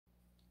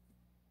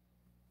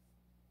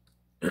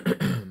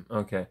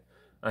Okay,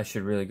 I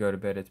should really go to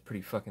bed. It's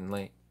pretty fucking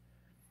late.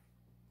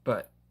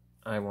 But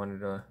I wanted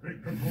to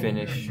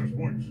finish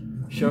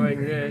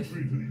showing this.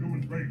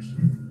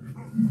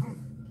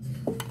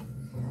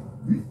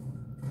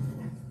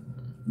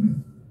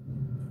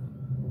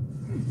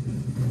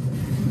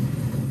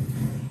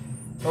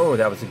 Oh,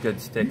 that was a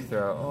good stick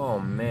throw. Oh,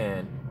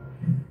 man.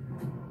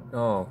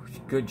 Oh,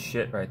 good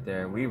shit right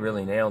there. We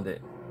really nailed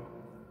it.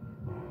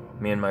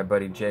 Me and my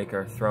buddy Jake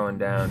are throwing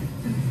down.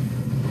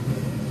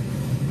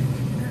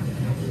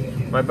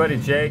 My buddy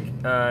Jake,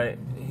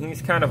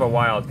 he's kind of a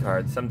wild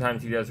card.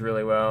 Sometimes he does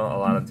really well. A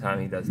lot of the time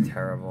he does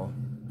terrible.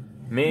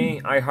 Me,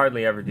 I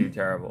hardly ever do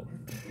terrible.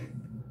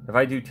 If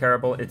I do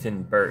terrible, it's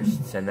in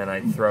bursts. And then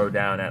I throw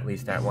down at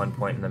least at one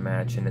point in the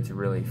match. And it's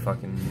really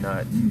fucking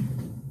nuts.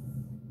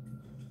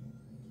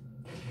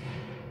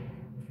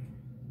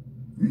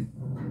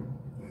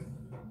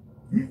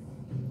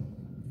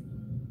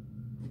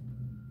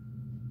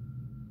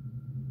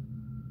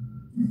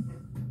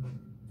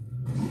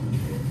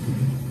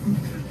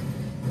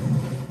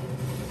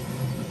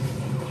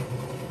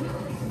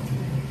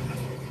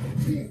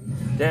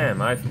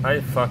 Damn, I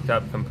fucked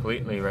up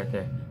completely right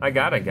there. I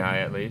got a guy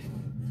at least.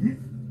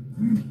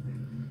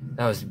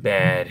 That was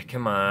bad.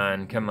 Come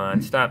on, come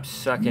on. Stop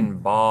sucking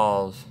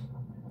balls.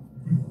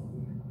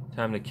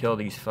 Time to kill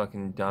these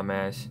fucking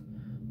dumbass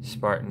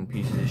Spartan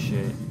pieces of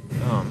shit.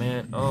 Oh,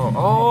 man. Oh,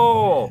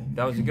 oh!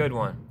 That was a good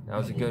one. That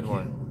was a good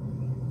one.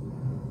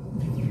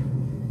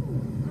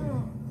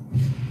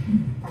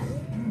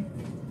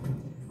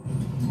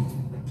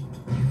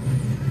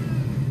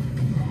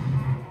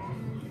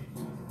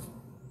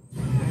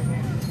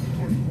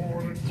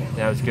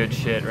 That was good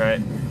shit,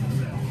 right?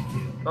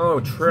 Oh,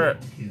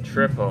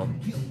 triple.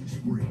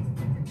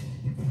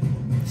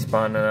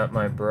 Spawning up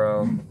my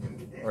bro.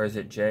 Or is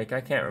it Jake?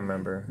 I can't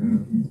remember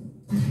who.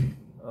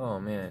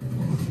 Oh,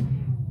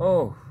 man.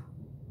 Oh.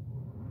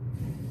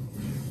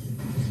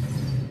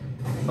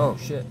 Oh,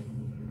 shit.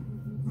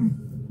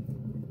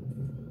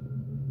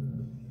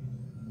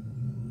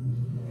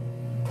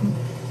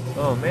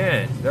 Oh,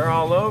 man. They're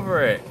all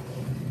over it.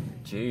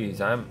 Jeez,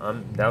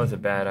 that was a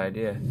bad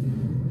idea.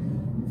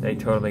 They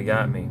totally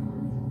got me.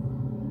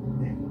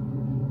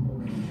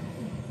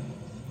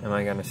 Am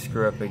I gonna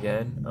screw up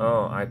again?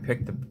 Oh, I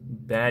picked the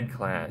bad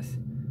class.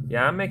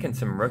 Yeah, I'm making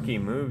some rookie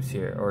moves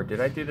here. Or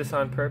did I do this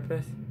on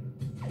purpose?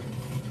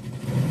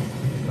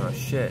 Oh,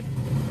 shit.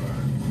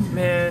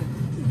 Man.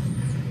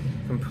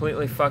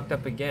 Completely fucked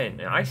up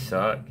again. I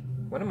suck.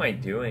 What am I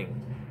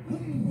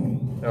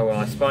doing? Oh, well,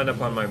 I spawned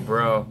up on my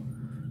bro.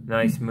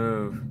 Nice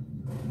move.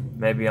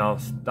 Maybe I'll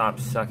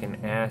stop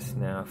sucking ass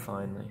now,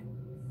 finally.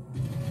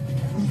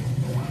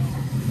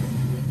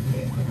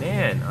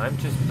 Man, I'm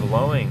just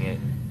blowing it.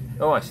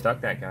 Oh, I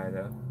stuck that guy,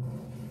 though.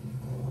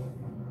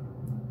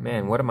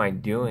 Man, what am I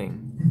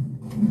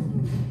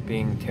doing?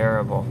 Being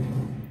terrible.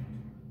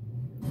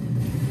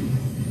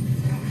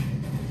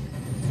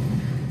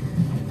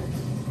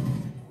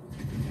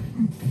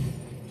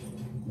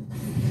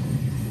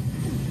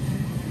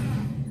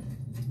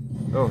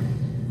 Oh,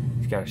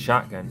 he's got a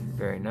shotgun.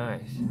 Very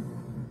nice.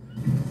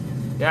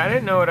 Yeah, I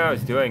didn't know what I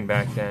was doing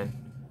back then.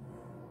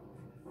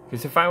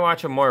 Because if I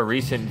watch a more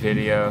recent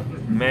video,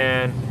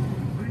 man,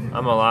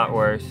 I'm a lot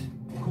worse.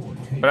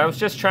 But I was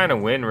just trying to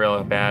win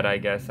real bad, I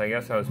guess. I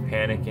guess I was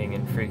panicking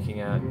and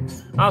freaking out.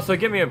 Also,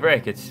 give me a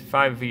break. It's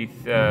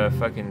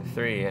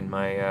 5v3, and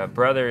my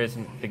brother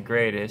isn't the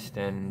greatest,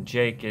 and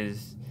Jake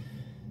is,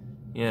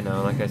 you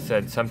know, like I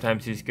said,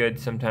 sometimes he's good,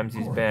 sometimes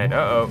he's bad.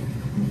 Uh-oh.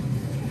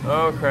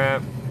 Oh,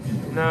 crap.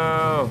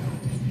 No.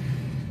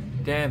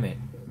 Damn it.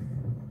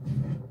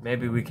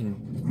 Maybe we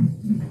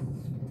can...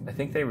 I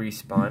think they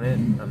respawn it.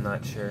 I'm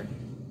not sure.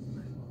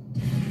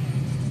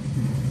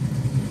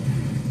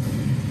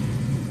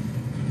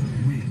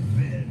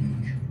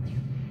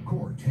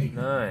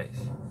 Nice.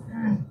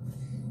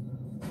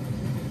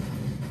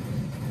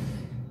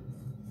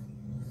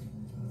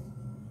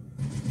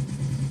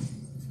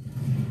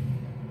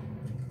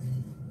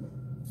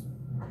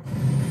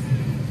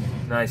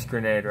 Nice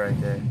grenade right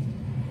there.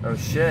 Oh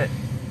shit.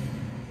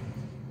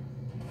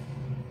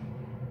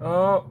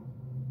 Oh.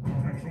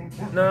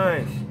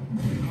 Nice.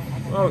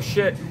 Oh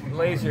shit.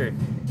 Laser.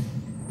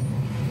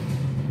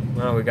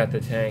 Well, we got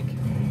the tank.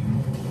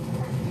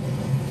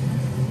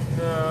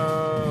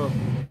 No.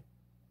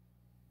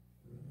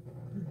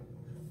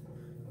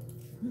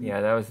 Yeah,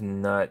 that was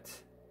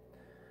nuts.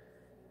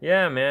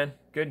 Yeah, man.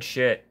 Good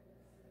shit.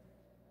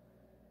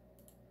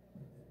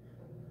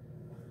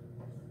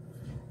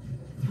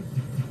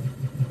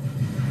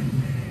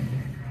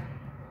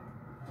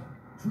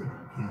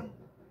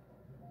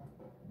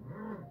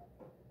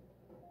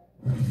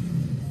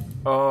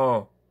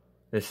 Oh,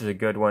 this is a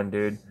good one,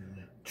 dude.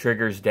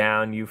 Triggers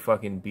down, you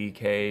fucking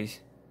BKs.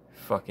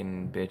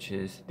 Fucking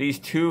bitches. These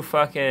two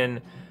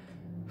fucking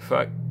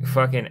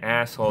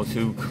assholes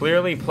who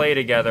clearly play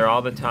together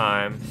all the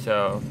time,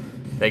 so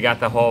they got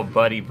the whole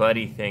buddy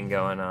thing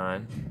going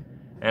on.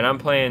 And I'm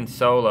playing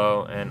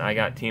solo, and I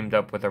got teamed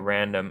up with a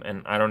random,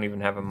 and I don't even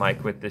have a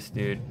mic with this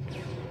dude.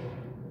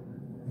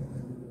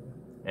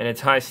 And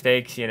it's high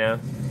stakes, you know.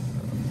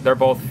 They're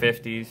both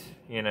 50s,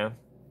 you know.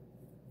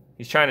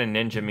 He's trying to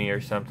ninja me or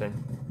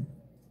something.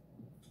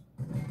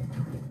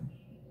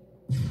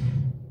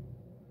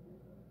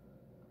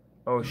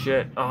 Oh,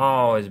 shit.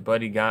 Oh, his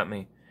buddy got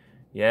me.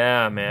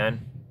 Yeah,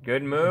 man.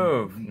 Good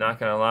move. Not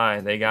gonna lie.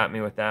 They got me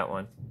with that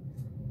one.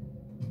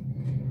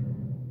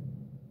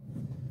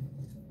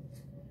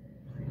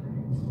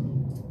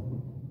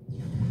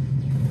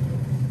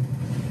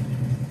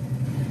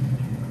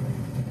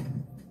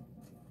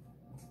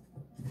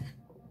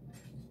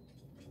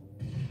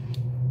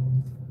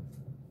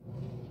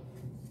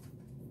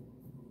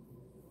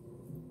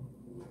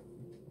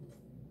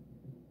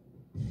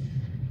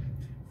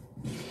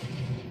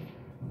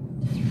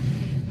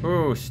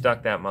 Ooh,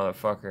 stuck that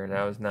motherfucker.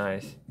 That was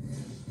nice.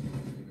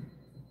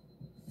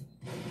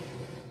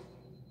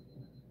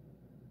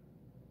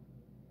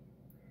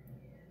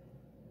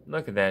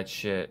 Look at that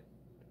shit.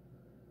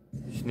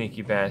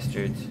 Sneaky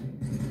bastards.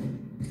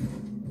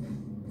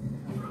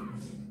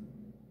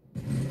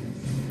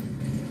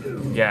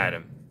 Got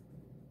him.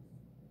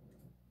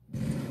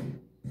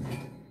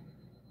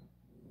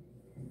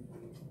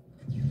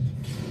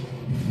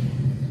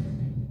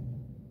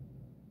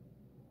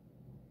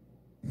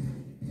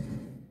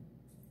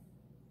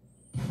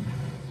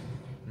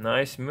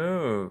 Nice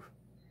move.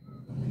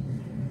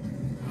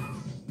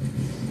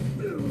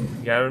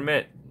 Gotta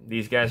admit,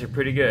 these guys are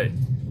pretty good.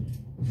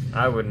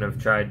 I wouldn't have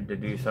tried to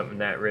do something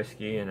that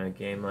risky in a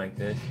game like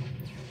this.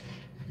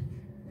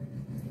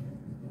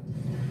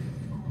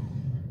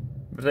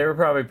 But they were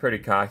probably pretty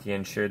cocky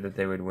and sure that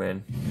they would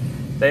win.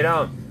 They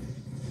don't.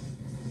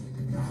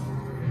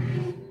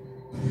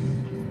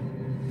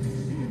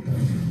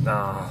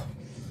 Oh,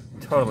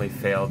 totally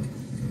failed.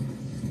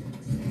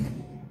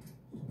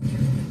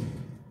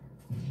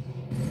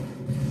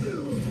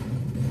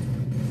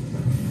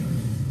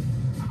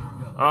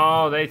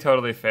 Oh, they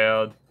totally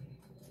failed.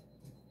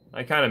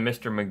 I kind of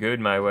Mr. Magoo'd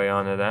my way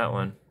onto that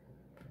one.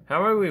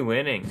 How are we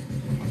winning?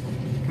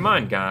 Come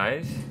on,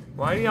 guys.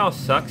 Why do y'all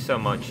suck so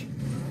much?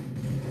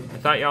 I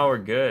thought y'all were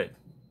good.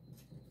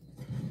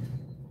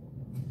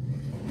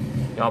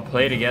 Y'all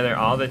play together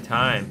all the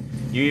time.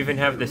 You even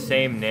have the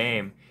same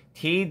name.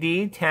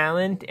 TD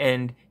Talent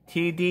and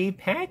TD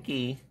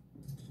Packy.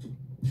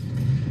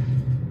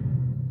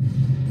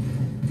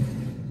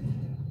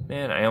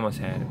 Man, I almost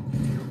had him.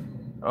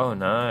 Oh,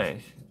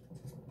 nice.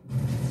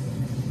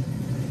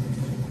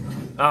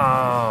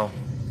 Oh.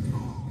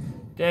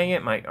 Dang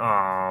it, Mike.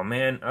 Oh,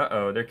 man.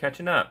 Uh-oh, they're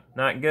catching up.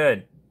 Not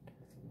good.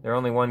 They're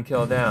only one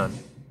kill down.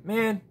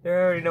 Man, they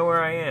already know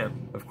where I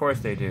am. Of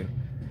course they do.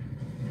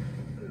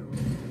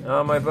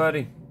 Oh, my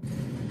buddy.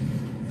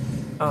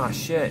 Oh,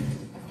 shit.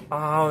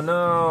 Oh,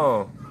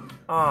 no.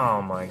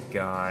 Oh, my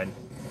God.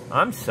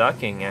 I'm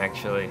sucking,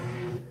 actually.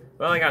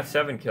 Well, I got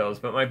 7 kills,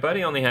 but my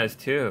buddy only has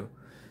 2.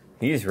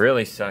 He's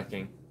really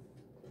sucking.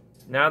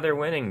 Now they're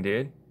winning,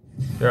 dude.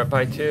 They're up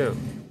by 2.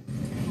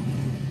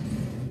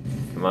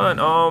 Come on.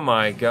 Oh,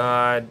 my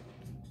God.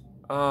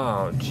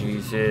 Oh,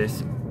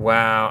 Jesus.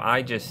 Wow,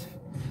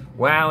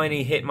 Wow, and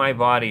he hit my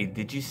body.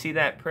 Did you see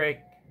that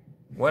prick?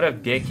 What a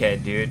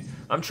dickhead, dude.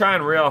 I'm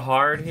trying real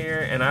hard here,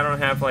 and I don't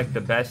have, like,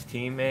 the best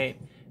teammate.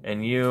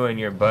 And you and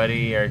your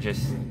buddy are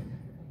just,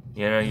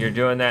 you know, you're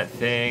doing that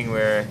thing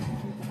where...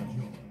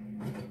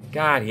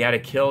 God, he had a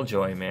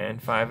killjoy, man.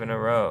 5 in a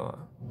row.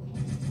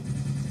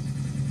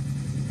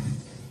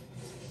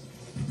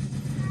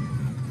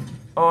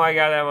 Oh, I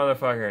got that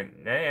motherfucker.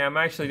 Hey, I'm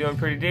actually doing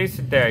pretty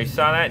decent there. You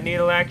saw that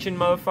needle action,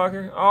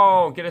 motherfucker?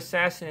 Oh, get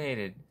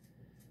assassinated.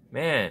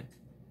 Man,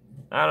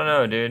 I don't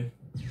know, dude.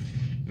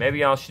 Maybe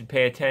y'all should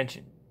pay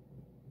attention.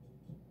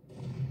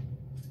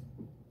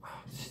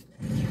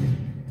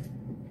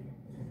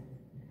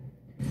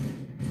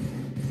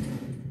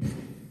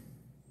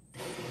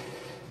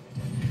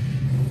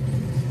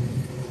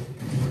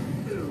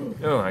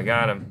 Oh, I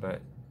got him, but...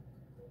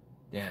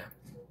 yeah.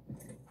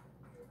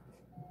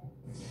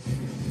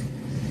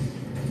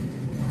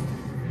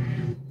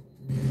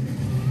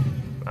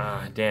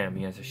 Ah, damn,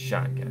 he has a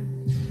shotgun.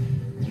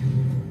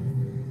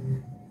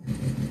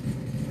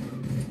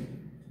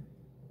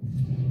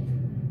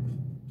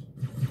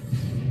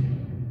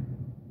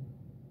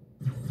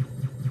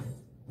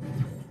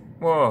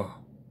 Whoa.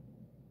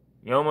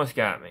 You almost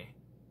got me.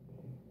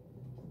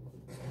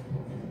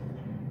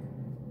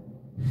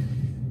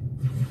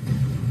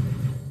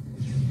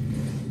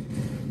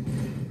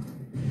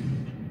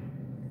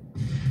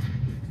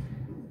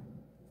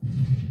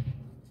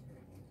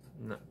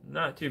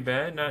 Not too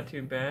bad, not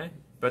too bad.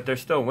 But they're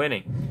still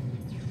winning.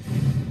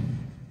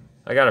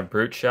 I got a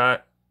brute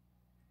shot.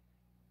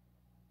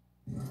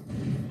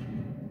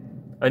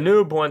 A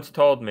noob once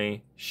told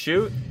me,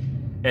 shoot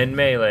and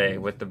melee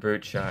with the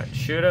brute shot.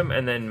 Shoot him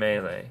and then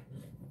melee.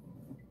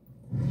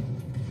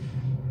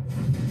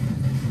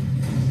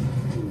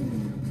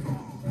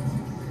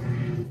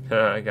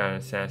 I got an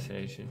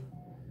assassination.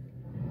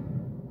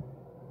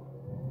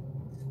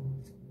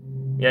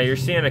 Yeah, you're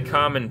seeing a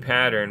common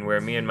pattern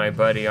where me and my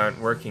buddy aren't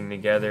working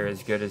together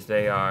as good as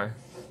they are.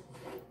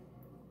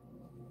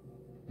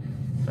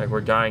 Like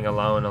we're dying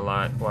alone a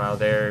lot while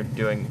they're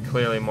doing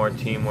clearly more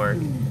teamwork.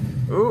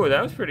 Ooh,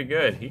 that was pretty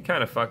good. He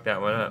kind of fucked that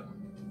one up.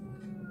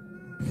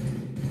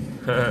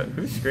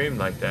 Who screamed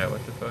like that?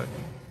 What the fuck?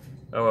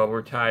 Oh, well,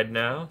 we're tied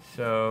now,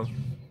 so...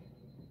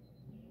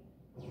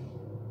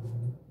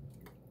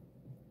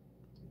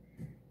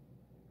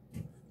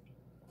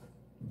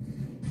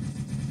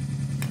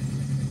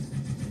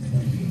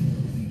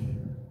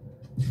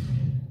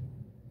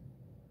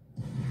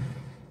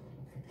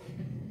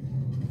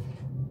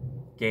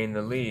 Gain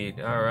the lead.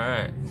 All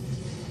right.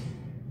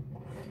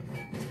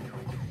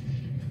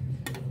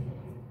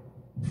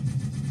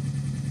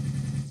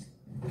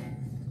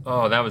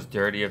 Oh, that was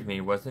dirty of me,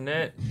 wasn't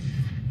it?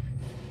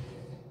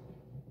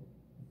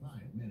 5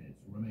 minutes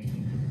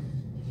remaining.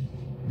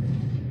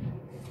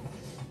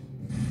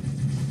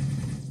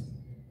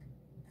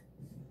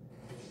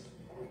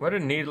 What a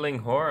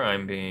needling whore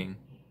I'm being.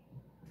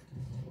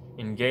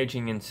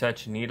 Engaging in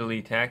such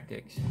needly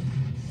tactics.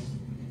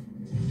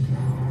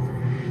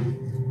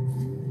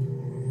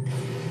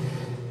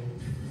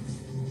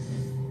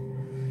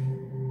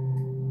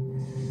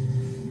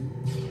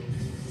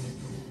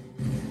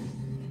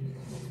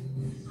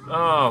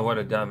 Oh, what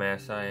a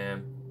dumbass I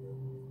am.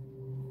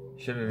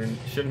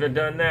 Shouldn't have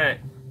done that.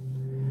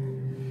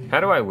 How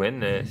do I win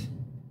this?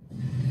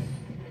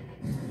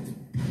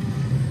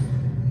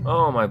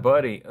 Oh, my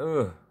buddy.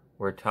 Ugh,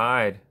 we're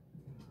tied.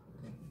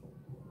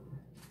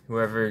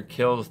 Whoever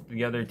kills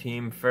the other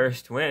team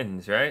first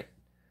wins, right?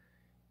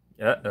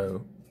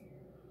 Uh-oh.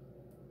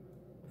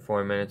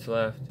 4 minutes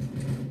left.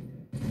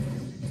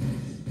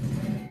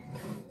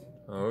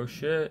 Oh,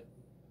 shit.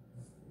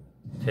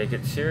 Take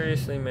it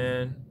seriously,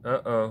 man.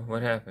 Uh-oh,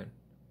 what happened?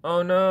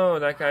 Oh no,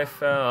 that guy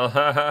fell.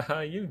 Ha ha ha,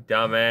 you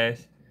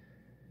dumbass.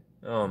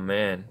 Oh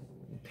man.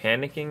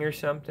 Panicking or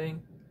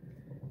something?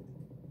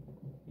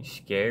 You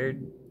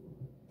scared?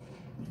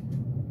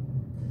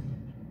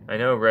 I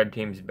know red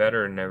team's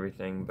better and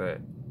everything, but...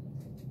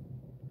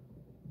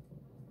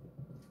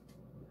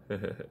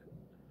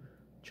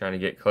 Trying to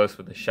get close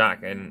with the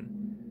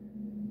shotgun.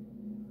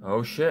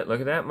 Oh shit, look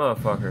at that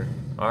motherfucker.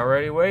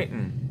 Already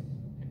waiting.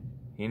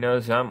 He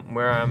knows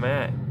where I'm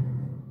at.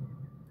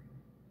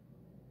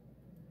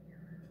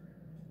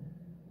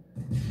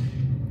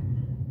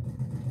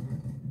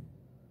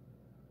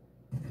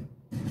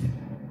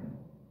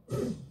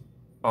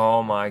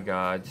 Oh my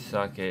god,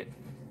 suck it.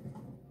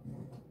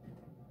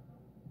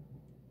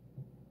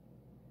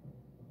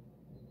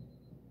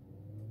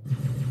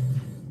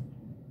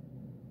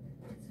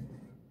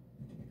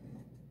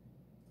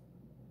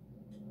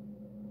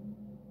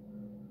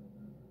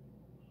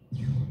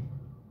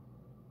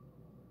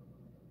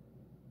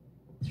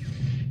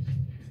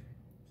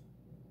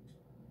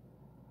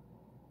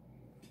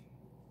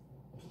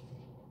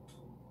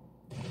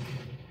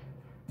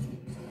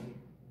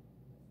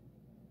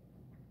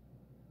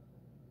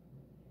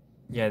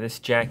 Yeah, this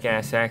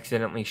jackass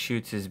accidentally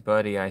shoots his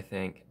buddy, I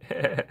think.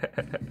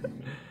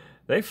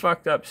 They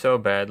fucked up so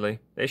badly.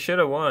 They should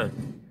have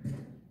won.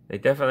 They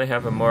definitely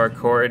have a more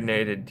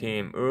coordinated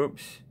team.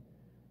 Oops.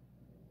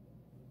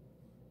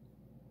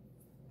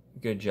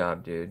 Good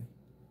job, dude.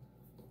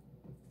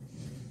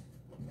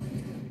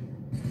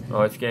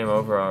 Oh, it's game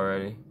over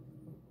already.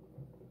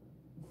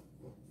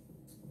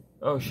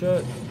 Oh,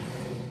 shit.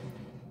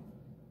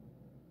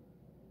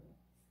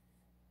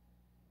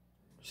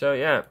 So,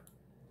 yeah.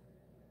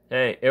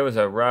 Hey, it was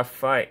a rough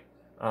fight,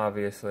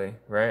 obviously,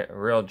 right? A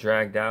real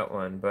dragged out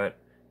one, but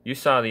you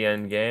saw the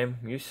end game.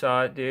 You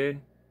saw it,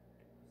 dude.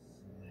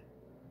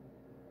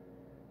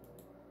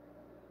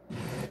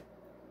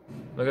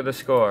 Look at the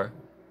score.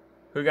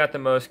 Who got the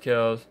most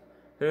kills?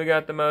 Who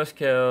got the most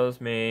kills?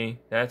 Me.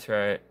 That's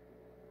right.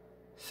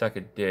 Suck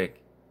a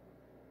dick.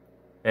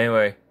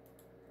 Anyway,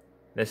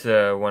 this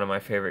is one of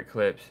my favorite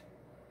clips.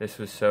 This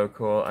was so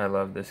cool. I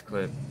love this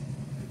clip.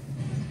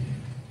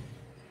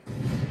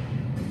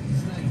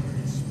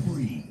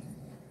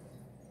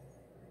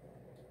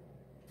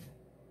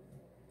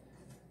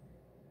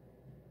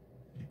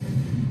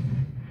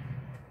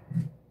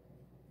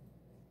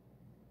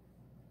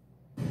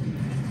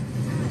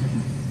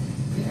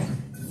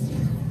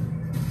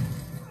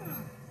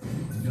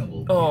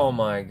 Oh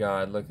my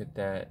god, look at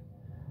that.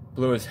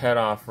 Blew his head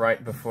off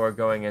right before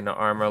going into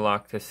armor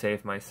lock to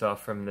save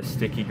myself from the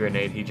sticky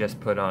grenade he just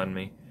put on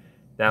me.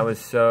 That was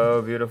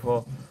so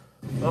beautiful.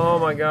 Oh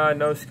my god,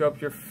 no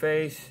scope your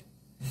face.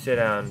 Sit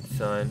down,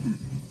 son.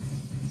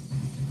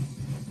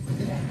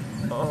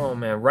 Oh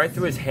man, right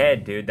through his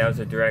head, dude. That was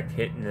a direct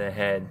hit in the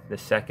head. The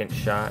second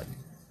shot.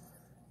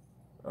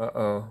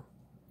 Uh-oh.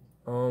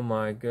 Oh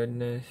my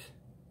goodness.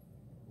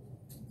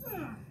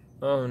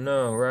 Oh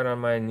no, right on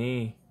my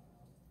knee.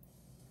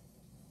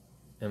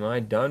 Am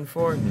I done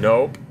for?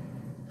 Nope.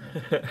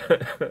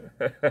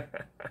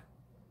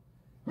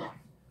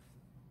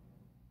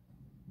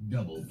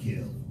 Double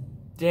kill.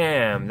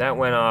 Damn, that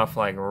went off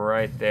like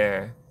right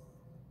there.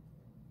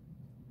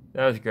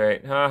 That was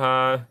great. Ha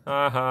ha.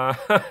 Ha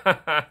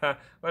ha.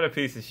 What a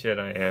piece of shit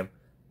I am.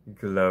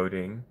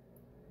 Gloating.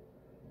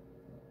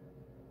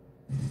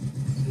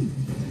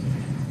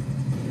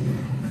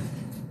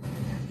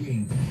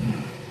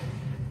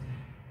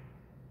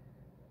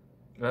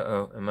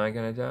 Uh-oh, am I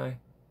gonna die?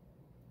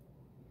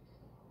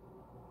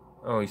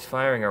 Oh, he's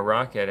firing a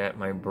rocket at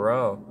my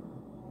bro.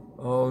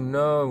 Oh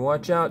no,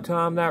 watch out,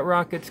 Tom, that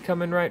rocket's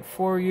coming right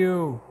for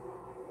you.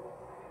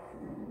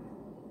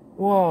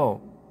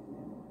 Whoa.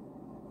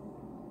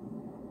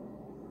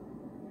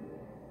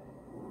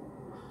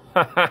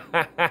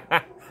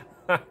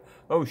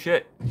 Oh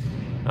shit.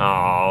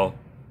 Oh.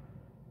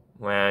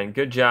 Man,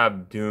 good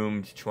job,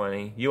 Doomed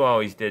 20. You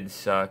always did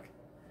suck.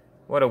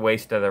 What a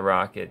waste of the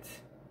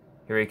rockets.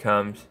 Here he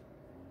comes.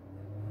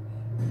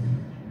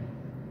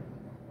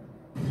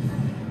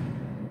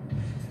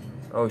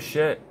 Oh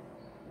shit.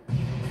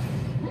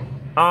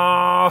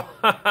 Oh,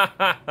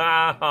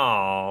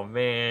 oh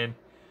man.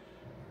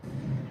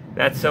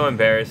 That's so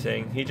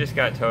embarrassing. He just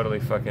got totally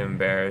fucking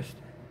embarrassed.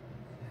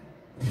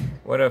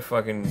 What a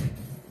fucking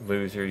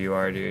loser you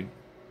are, dude.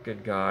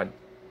 Good God.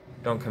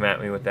 Don't come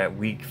at me with that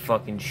weak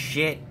fucking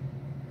shit.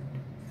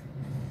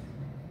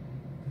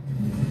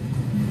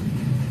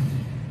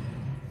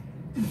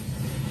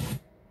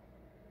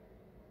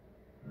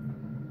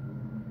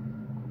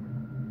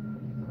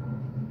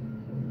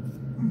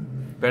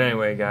 But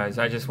anyway, guys,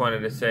 I just wanted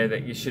to say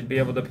that you should be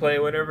able to play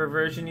whatever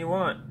version you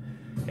want,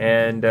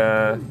 and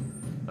of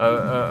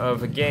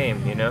a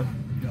game, you know,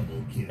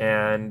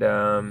 and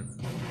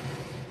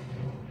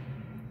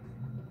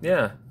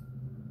yeah,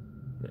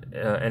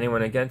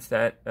 anyone against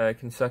that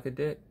can suck a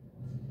dick.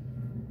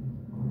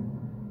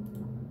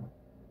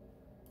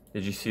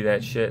 Did you see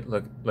that shit?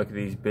 Look at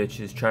these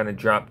bitches trying to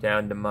drop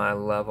down to my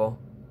level.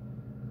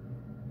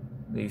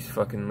 These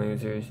fucking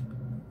losers.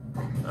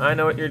 I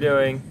know what you're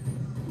doing.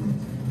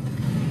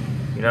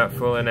 You're not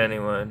fooling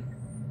anyone.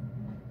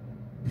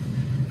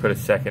 Put a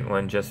second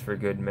one just for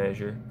good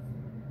measure.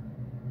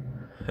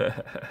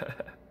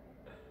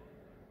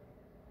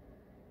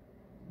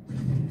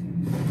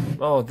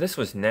 Oh, this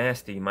was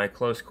nasty. My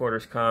close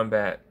quarters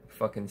combat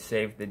fucking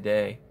saved the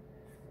day.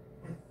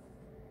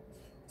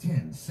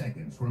 10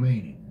 seconds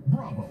remaining.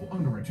 Bravo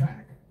under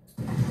attack.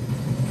 Double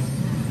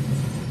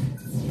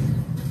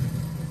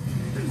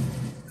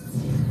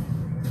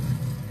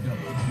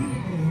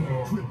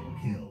kill. Triple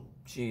kill.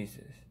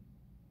 Jesus.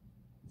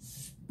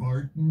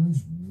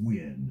 Spartans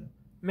win.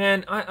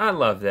 Man, I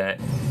love that.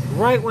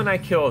 Right when I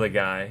kill the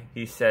guy,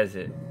 he says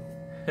it.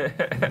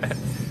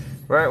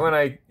 Right when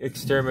I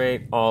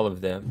exterminate all of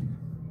them.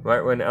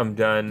 Right when I'm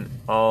done,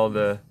 all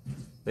the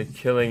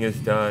killing is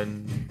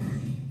done.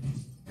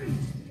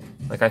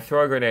 Like, I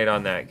throw a grenade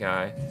on that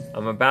guy.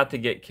 I'm about to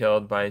get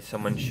killed by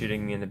someone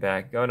shooting me in the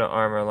back. Go to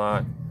armor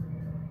lock.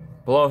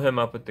 Blow him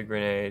up with the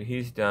grenade.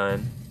 He's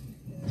done.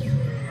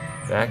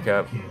 Back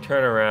up.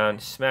 Turn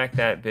around. Smack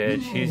that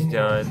bitch. He's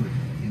done.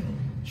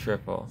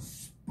 Triple.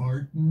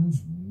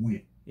 Spartans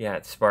win. Yeah,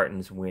 it's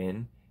Spartans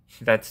win.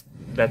 That's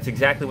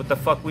exactly what the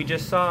fuck we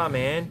just saw,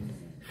 man.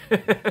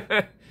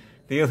 The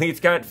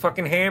elites got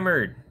fucking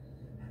hammered.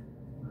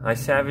 I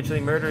savagely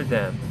murdered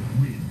them.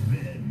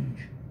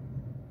 Revenge.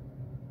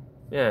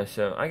 Yeah,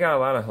 so I got a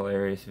lot of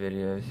hilarious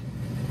videos.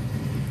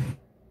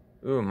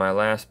 Ooh, my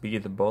last Be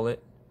the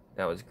Bullet.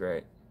 That was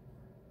great.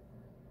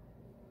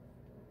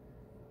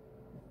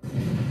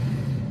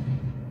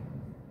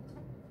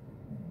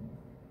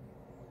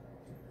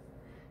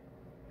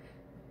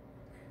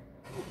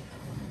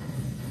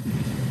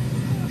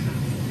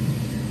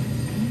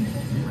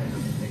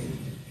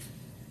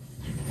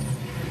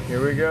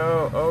 Here we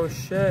go. Oh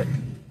shit.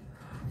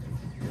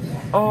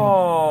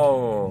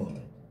 Oh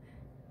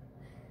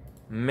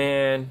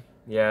man,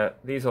 yeah,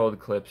 these old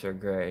clips are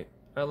great.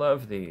 I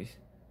love these.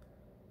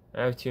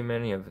 I have too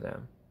many of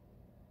them.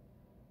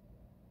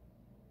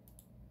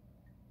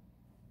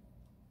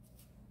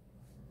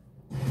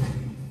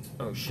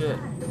 Oh shit.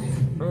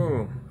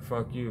 Oh,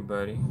 fuck you,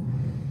 buddy.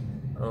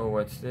 Oh,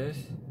 what's this?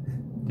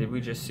 Did we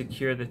just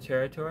secure the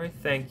territory?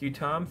 Thank you,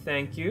 Tom.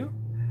 Thank you.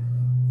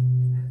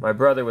 My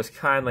brother was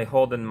kindly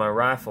holding my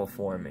rifle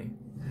for me.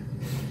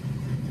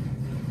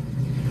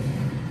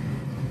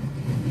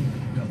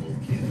 Double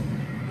kill.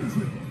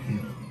 Triple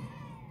kill.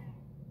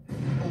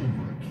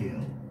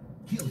 Overkill.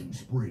 Killing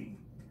spree.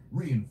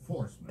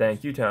 Reinforcement.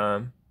 Thank you,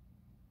 Tom.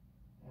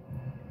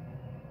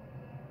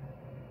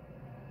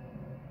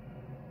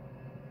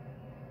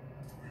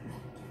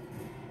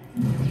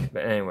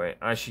 But anyway,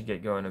 I should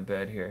get going to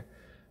bed here.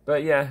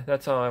 But yeah,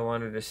 that's all I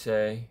wanted to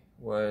say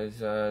was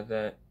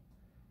that,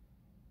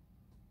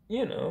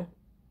 you know,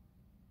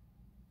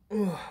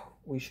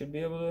 we should be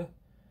able to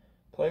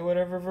play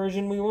whatever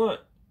version we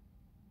want.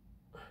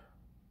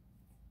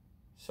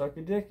 Suck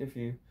a dick if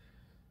you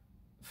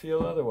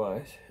feel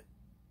otherwise.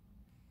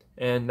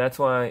 And that's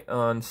why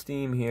on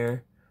Steam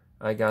here,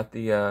 I got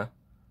the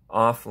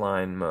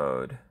offline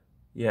mode.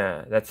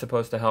 Yeah, that's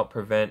supposed to help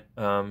prevent,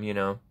 you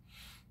know,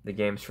 the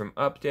games from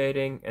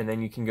updating. And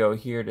then you can go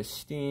here to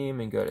Steam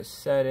and go to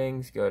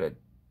settings, go to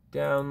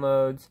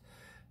downloads,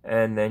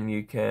 and then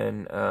you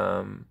can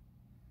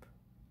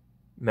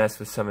mess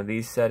with some of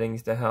these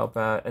settings to help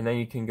out. And then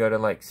you can go to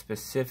like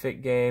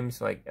specific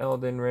games like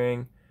Elden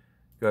Ring,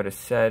 go to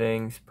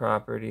settings,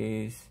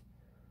 properties,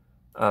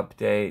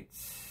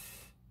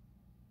 updates,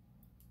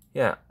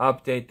 Yeah,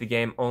 update the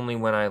game only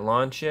when I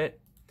launch it.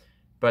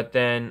 But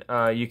then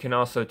you can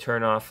also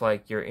turn off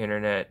like your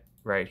internet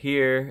right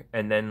here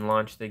and then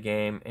launch the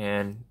game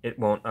and it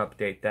won't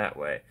update that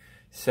way.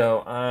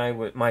 So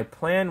my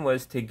plan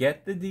was to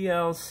get the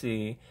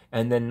DLC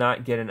and then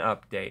not get an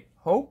update,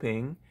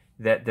 hoping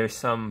that there's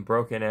some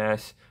broken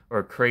ass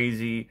or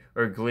crazy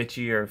or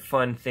glitchy or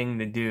fun thing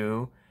to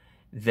do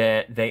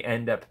that they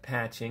end up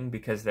patching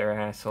because they're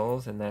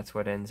assholes, and that's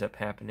what ends up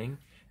happening.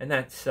 And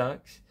that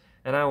sucks.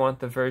 And I want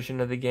the version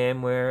of the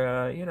game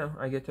where, you know,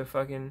 I get to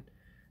fucking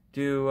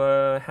do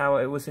how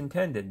it was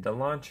intended, the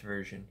launch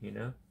version, you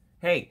know?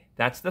 Hey,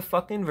 that's the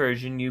fucking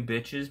version you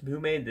bitches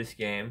who made this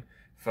game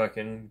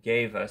fucking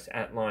gave us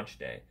at launch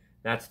day.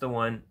 That's the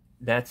one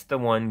that's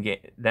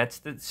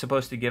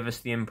supposed to give us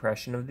the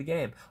impression of the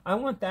game. I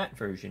want that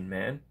version,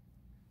 man.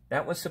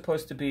 That was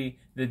supposed to be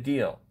the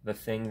deal, the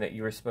thing that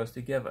you were supposed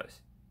to give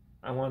us.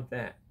 I want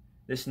that.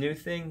 This new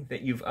thing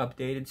that you've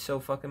updated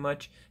so fucking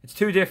much, it's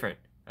too different.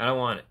 I don't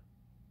want it.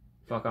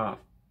 Fuck off.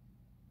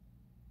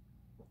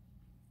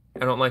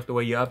 I don't like the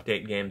way you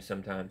update games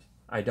sometimes.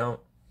 I don't.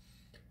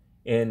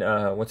 In,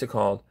 what's it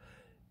called?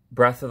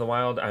 Breath of the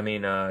Wild,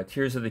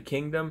 Tears of the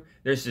Kingdom,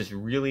 there's this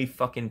really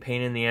fucking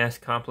pain in the ass,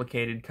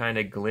 complicated kind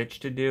of glitch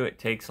to do. It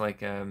takes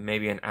like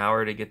maybe an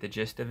hour to get the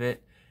gist of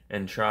it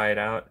and try it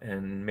out,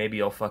 and maybe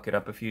you'll fuck it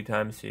up a few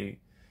times, so you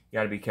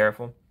gotta be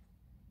careful.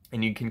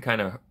 And you can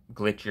kind of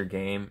glitch your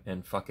game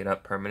and fuck it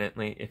up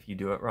permanently if you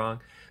do it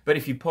wrong. But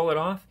if you pull it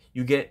off,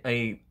 you get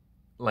a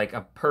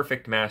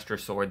perfect master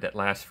sword that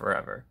lasts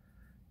forever.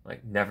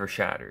 Like, never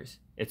shatters.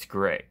 It's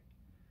great.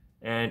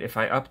 And if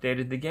I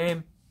updated the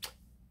game,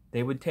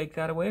 they would take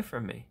that away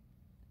from me.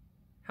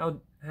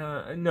 No.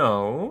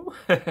 No.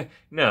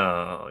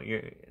 No.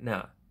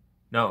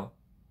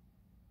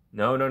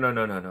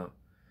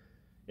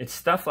 It's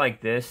stuff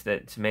like this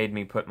that's made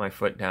me put my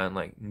foot down,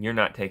 like, you're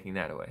not taking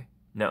that away.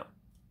 No.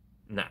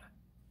 Nah.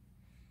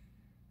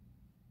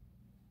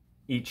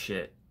 Eat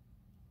shit.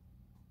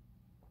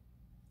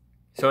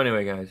 So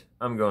anyway, guys,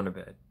 I'm going to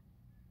bed.